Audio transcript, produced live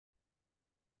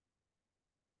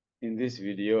In this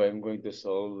video, I'm going to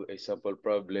solve a sample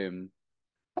problem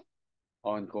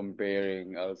on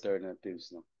comparing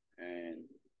alternatives. No? And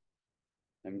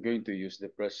I'm going to use the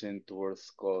present worth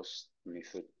cost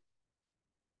method.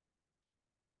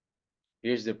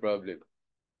 Here's the problem.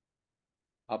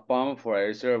 A pump for a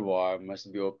reservoir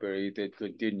must be operated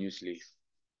continuously.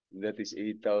 That is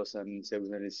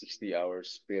 8,760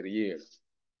 hours per year,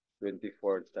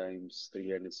 24 times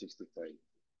 365.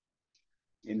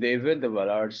 In the event of a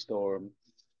large storm,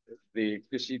 the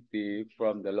electricity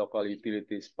from the local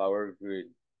utilities power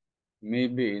grid may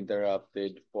be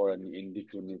interrupted for an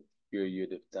indefinite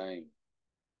period of time.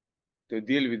 To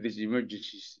deal with this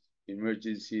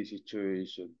emergency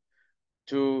situation,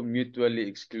 two mutually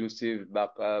exclusive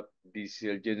backup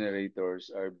diesel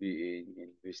generators are being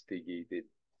investigated.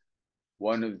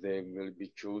 One of them will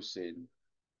be chosen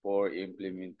for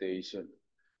implementation.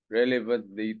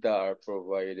 Relevant data are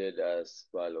provided as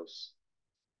follows.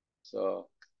 So,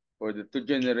 for the two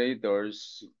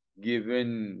generators,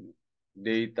 given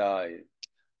data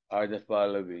are the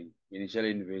following. Initial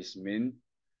investment,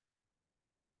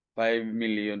 5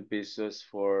 million pesos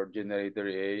for generator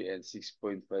A and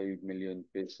 6.5 million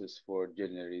pesos for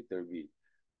generator B.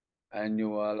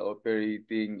 Annual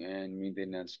operating and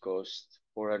maintenance cost,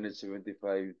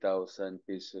 475,000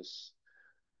 pesos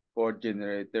for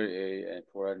generator A and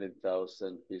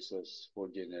 400,000 pesos for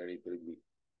generator B.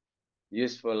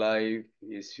 Useful life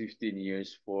is 15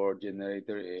 years for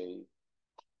generator A,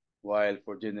 while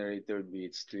for generator B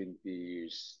it's 20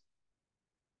 years.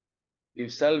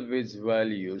 If salvage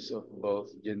values of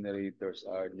both generators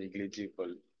are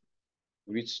negligible,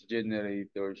 which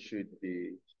generator should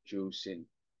be chosen?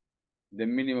 The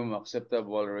minimum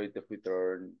acceptable rate of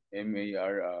return,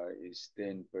 MARR, is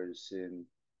 10%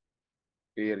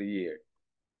 per year.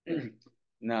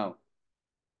 Now,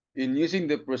 in using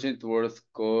the present worth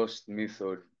cost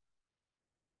method,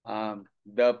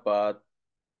 dapat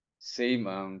same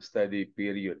ang study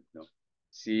period, no?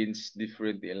 Since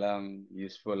different ilang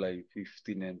useful life,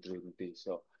 15 and 20.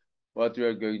 So, what we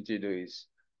are going to do is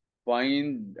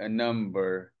find a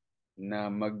number na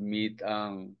mag-meet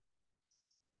ang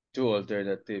two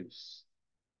alternatives.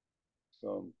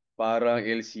 So, parang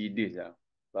LCD,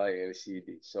 by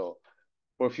LCD. So,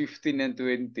 for 15 and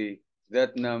 20,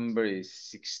 that number is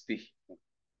 60.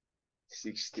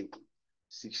 60.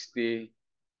 60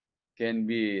 can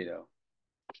be,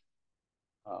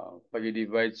 pag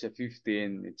i-divide sa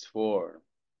 15, it's 4.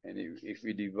 And if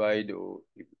we divide,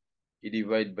 if you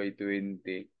divide by 20,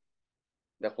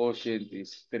 the quotient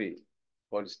is 3,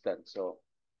 constant. So,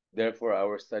 therefore,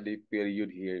 our study period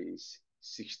here is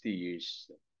 60 years.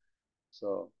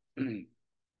 So,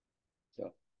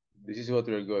 so this is what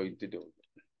we're going to do.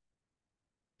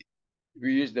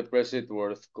 We use the present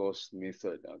worth cost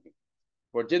method. Okay.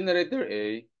 For generator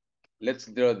A, let's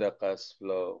draw the cash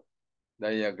flow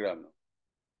diagram.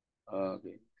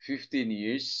 Okay, 15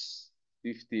 years,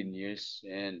 15 years,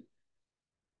 and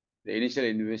the initial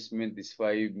investment is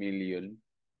 5 million.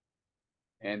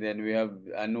 And then we have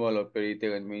annual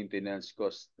operating and maintenance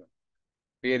cost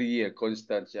per year,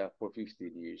 constant siya for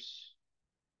 15 years.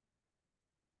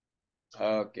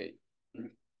 Okay.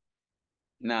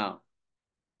 Now,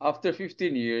 after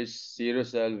 15 years, zero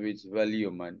salvage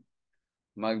value man,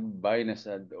 mag-buy na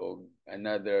sad og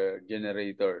another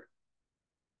generator.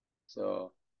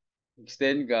 So,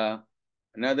 extend ka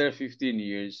another 15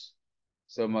 years.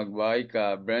 So, mag-buy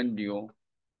ka brand new,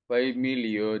 5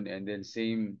 million, and then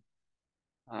same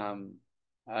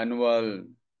annual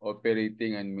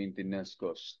operating and maintenance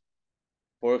cost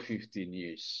for 15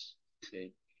 years.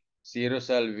 Okay? Zero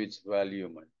salvage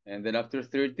value man. And then after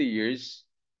 30 years,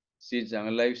 since ang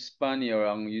lifespan niya or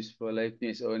ang useful life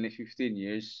niya is only 15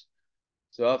 years,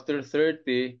 so after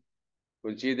 30,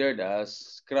 considered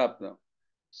as scrap. No?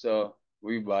 So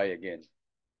we buy again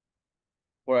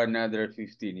for another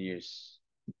 15 years.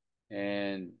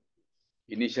 And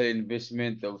initial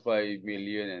investment of 5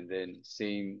 million and then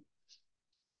same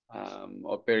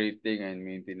operating and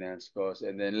maintenance cost.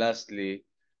 And then lastly,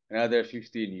 another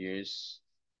 15 years,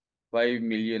 5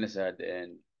 million as at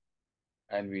end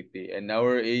annuity. And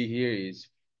our A here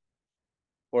is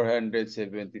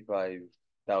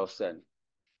 475,000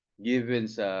 given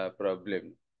sa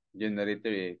problem. Generator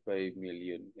A, 5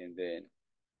 million. And then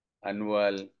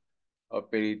annual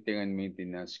operating and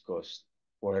maintenance cost,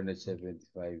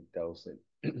 475,000.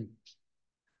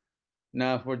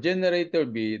 Now, for generator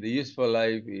B, the useful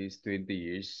life is 20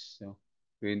 years. So,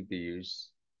 20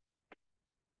 years.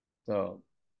 So,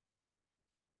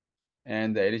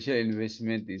 and the initial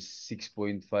investment is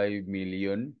 6.5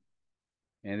 million.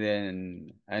 And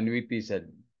then annuities at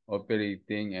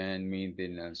operating and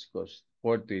maintenance cost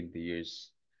for 20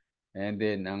 years. And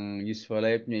then, ang useful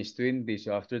life niya is 20.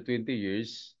 So, after 20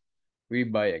 years, we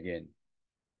buy again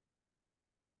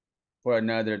for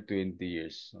another 20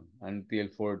 years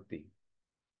until 40.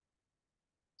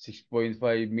 6.5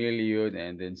 million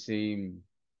and then same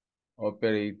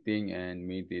operating and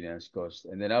maintenance cost.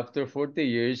 And then after 40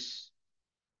 years,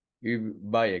 we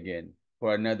buy again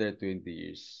for another 20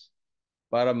 years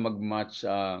para mag-match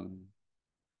ang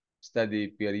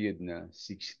study period na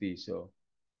 60. So,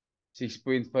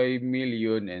 6.5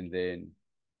 million and then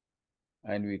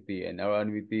annuity. And our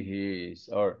annuity here is,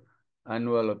 or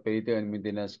annual operating and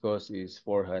maintenance cost is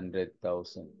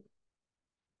 400,000.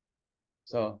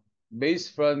 So,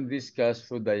 based from these cash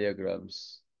flow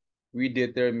diagrams, we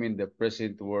determine the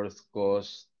present worth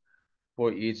cost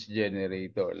for each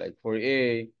generator. Like for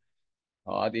A,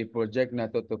 at a project na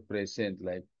to present,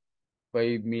 like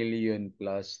 5 million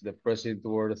plus the present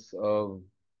worth of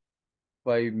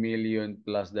 5 million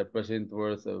plus the present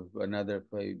worth of another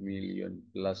 5 million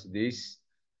plus this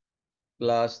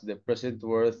plus the present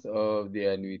worth of the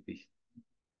annuity.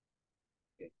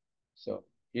 Okay. So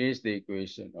here's the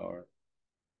equation or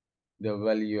the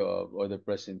value of or the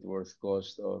present worth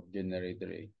cost of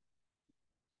generator A.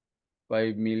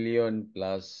 5 million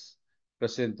plus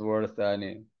present worth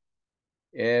ano,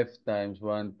 F times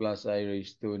 1 plus I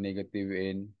raised to negative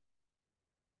N.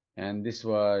 And this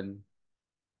one,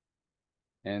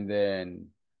 and then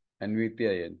annuity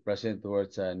ayun, present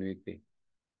worth sa annuity.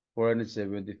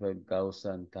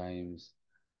 475,000 times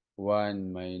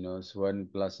 1 minus 1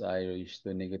 plus I raised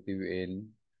to negative N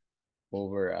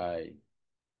over I.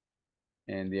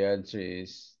 And the answer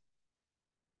is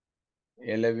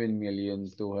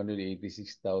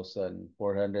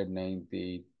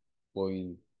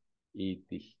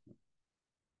 11,286,498.80.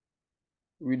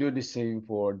 We do the same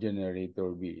for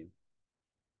generator B.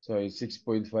 So it's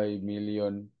 6.5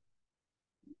 million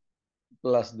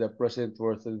plus the present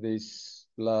worth of this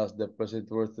plus the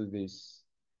present worth of this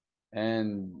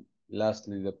and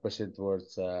lastly the present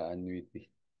worth sa annuity.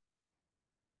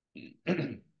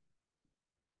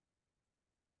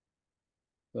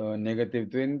 So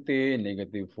negative 20,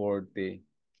 negative 40.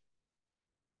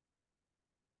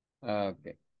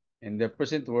 Okay. And the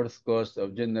present worth cost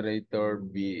of generator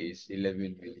B is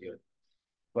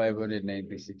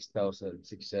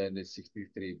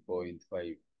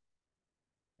 11,596,663.5.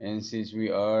 And since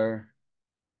we are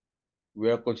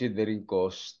considering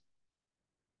cost,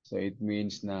 so it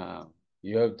means na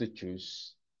you have to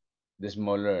choose the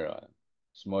smaller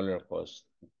cost,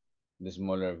 the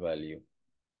smaller value.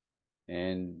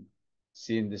 And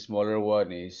since the smaller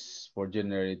one is for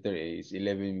generator A is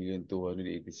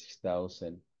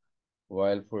 11,286,000,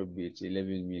 while for B it's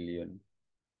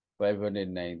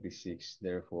 11,596.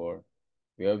 Therefore,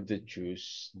 we have to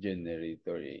choose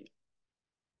generator A.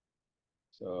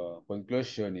 So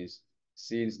conclusion is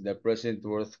since the present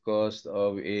worth cost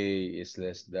of A is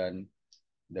less than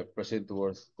the present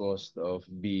worth cost of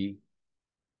B,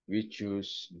 we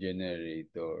choose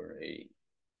generator A.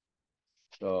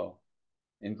 So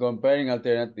in comparing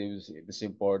alternatives, it is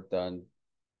important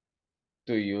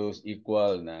to use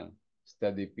equal na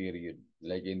study period.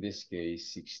 Like in this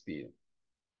case, 60.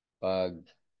 Pag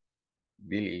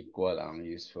di equal ang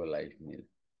useful life nila.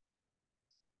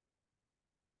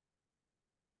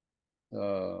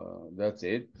 That's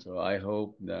it. So I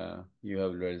hope that you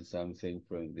have learned something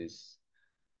from this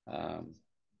um,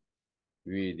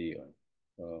 video.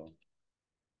 So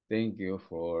thank you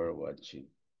for watching.